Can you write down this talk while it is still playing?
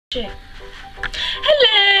Hello!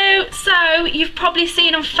 So you've probably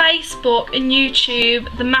seen on Facebook and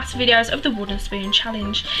YouTube the massive videos of the wooden spoon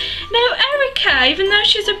challenge. Now Erica, even though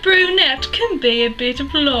she's a brunette, can be a bit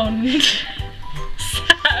blonde. So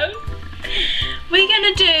we're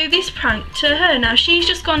going to do this prank to her. Now she's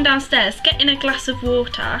just gone downstairs getting a glass of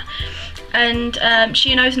water and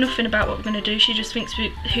she knows nothing about what we're going to do. She just thinks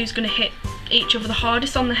who's going to hit each other the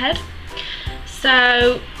hardest on the head.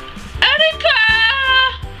 So Erica!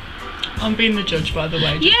 I'm being the judge, by the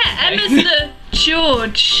way. Yeah, Emma's the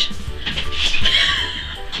judge.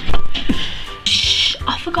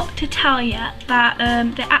 I forgot to tell you that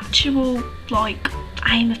the actual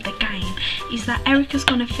aim of the game is that Erica's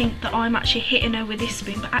gonna think that I'm actually hitting her with this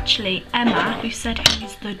spoon, but actually Emma, who said who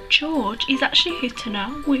is the judge, is actually hitting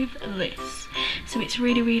her with this. So it's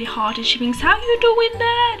really, really hard, and she thinks, "How you doing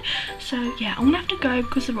that?" So yeah, I'm gonna have to go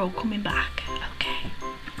because they're all coming back. Okay.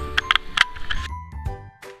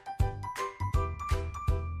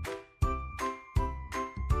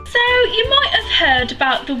 So you might have heard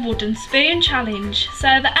about the wooden spoon challenge.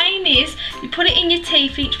 So the aim is you put it in your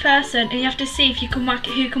teeth, each person, and you have to see if you can whack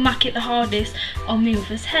it, who can whack it the hardest on the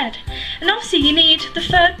other's head. And obviously you need the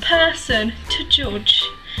third person to judge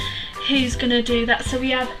who's gonna do that. So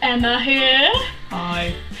we have Emma here.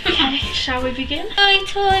 Hi. Okay, shall we begin?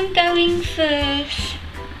 Right, I'm going first.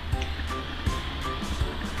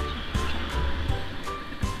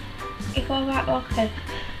 If I whack okay.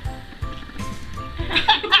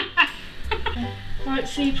 Right,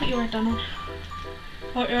 so you put your head down on.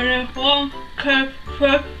 Right, you're in 1, 2,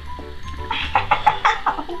 3.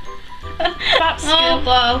 That's skill. Oh,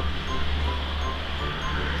 wow.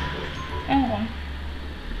 Hang on.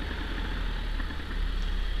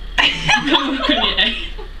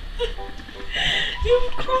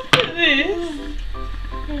 You've cracked at this.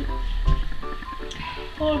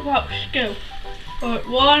 All about skill. Right,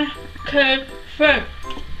 1, 2, 3.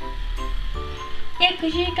 Yeah,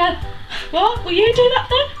 because you go. What? Will you do that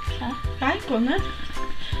then? Okay. Okay, go on then.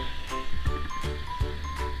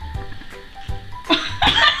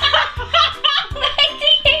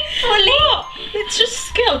 What? It's just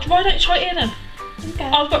skill. Why don't you try it in then? Okay.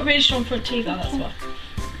 I've got really strong front teeth though, that's why.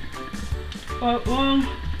 Right, 1, 2,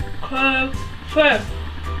 3.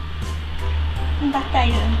 That I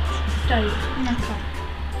don't. Don't. Okay.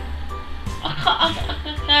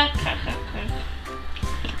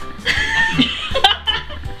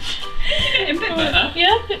 A bit better.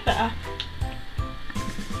 Yeah, a bit better.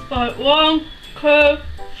 Right, 1, 2,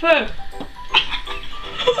 3.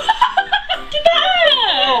 Did that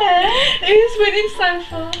hurt? Who's winning so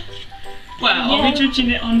far? Well, Yeah. are we judging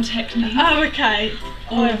it on technique? Oh, okay.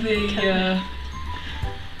 Or the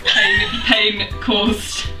pain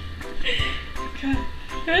caused? Okay.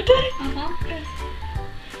 Ready? Okay.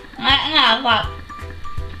 Right now, what?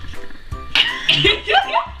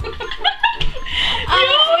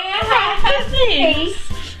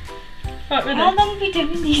 Right, ready? How long have you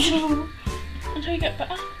doing these for? Until you get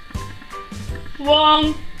better.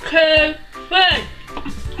 1, 2, 3.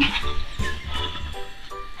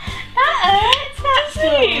 That hurts, that's Does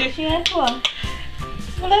it? good. Yeah, go on.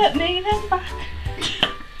 Well, hurt me then back.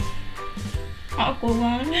 I'll go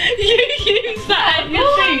on. You use that at your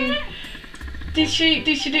thing. Did she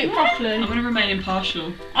do it properly? I'm going to remain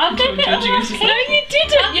impartial. I'll until do it judging on us. my No, you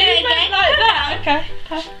didn't. Okay, You went okay. like that. Okay.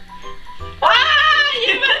 Ah!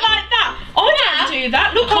 You went like that. I don't do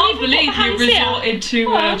that. Look, I can't I've believe even got my you hands here. resorted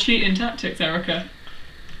to cheating tactics, Erica.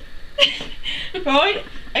 Right.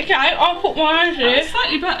 Okay, I'll put my hands here. That's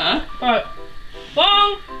slightly better. Right.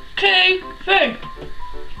 1, 2, 3.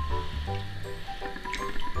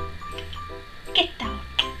 Get down.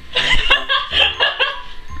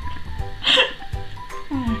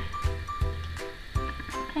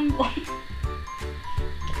 Hang on.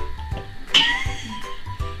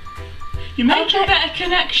 You make Okay. a better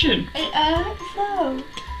connection. It hurts though.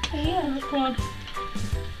 Yeah. Come on.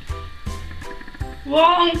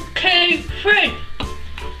 1, 2, 3.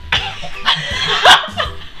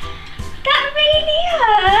 That really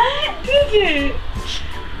hurt. Did it?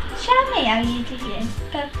 Show me how you did it.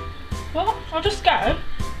 Go. What? I'll just go.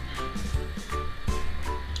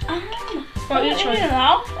 Right, you try.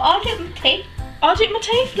 I'll do my teeth. I'll do my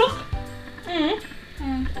teeth, look.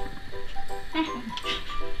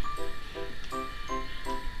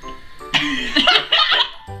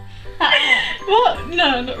 What?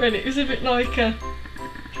 No, not really. It was a bit like a...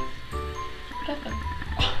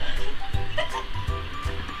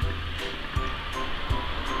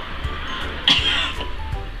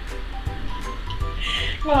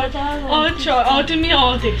 Right, I'll try. I'll do my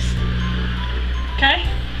hardest. Okay?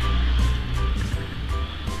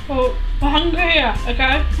 Oh, We're hungry here,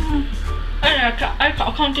 okay?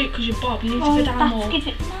 I can't do it because you're Bob. You need to go down more. Give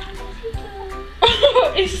it.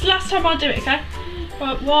 It's the last time I'll do it, okay?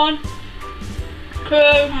 Right, 1, 2,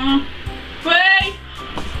 3.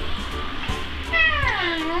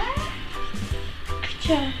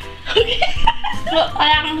 Look, I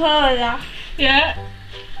haven't heard that. Yeah.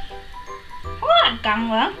 Quá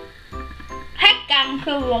căng quá. Hết căng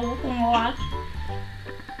cứ vô con quá.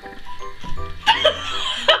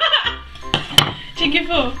 Do you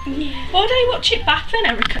give up? Yeah. Why don't you watch it back then,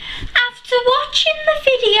 Erica? After watching the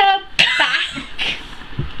video back,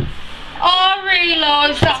 I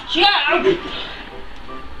realised that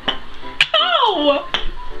Ow!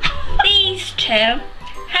 these two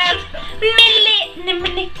have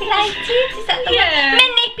manipulated. Is that the Yeah. word?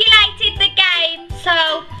 Manipulated the game. So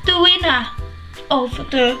the winner of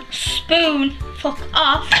the spoon fuck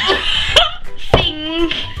off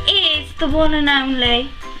thing is the one and only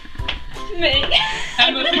Me.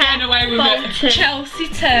 Emma's getting away with it. Bolton. Chelsea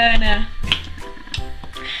Turner.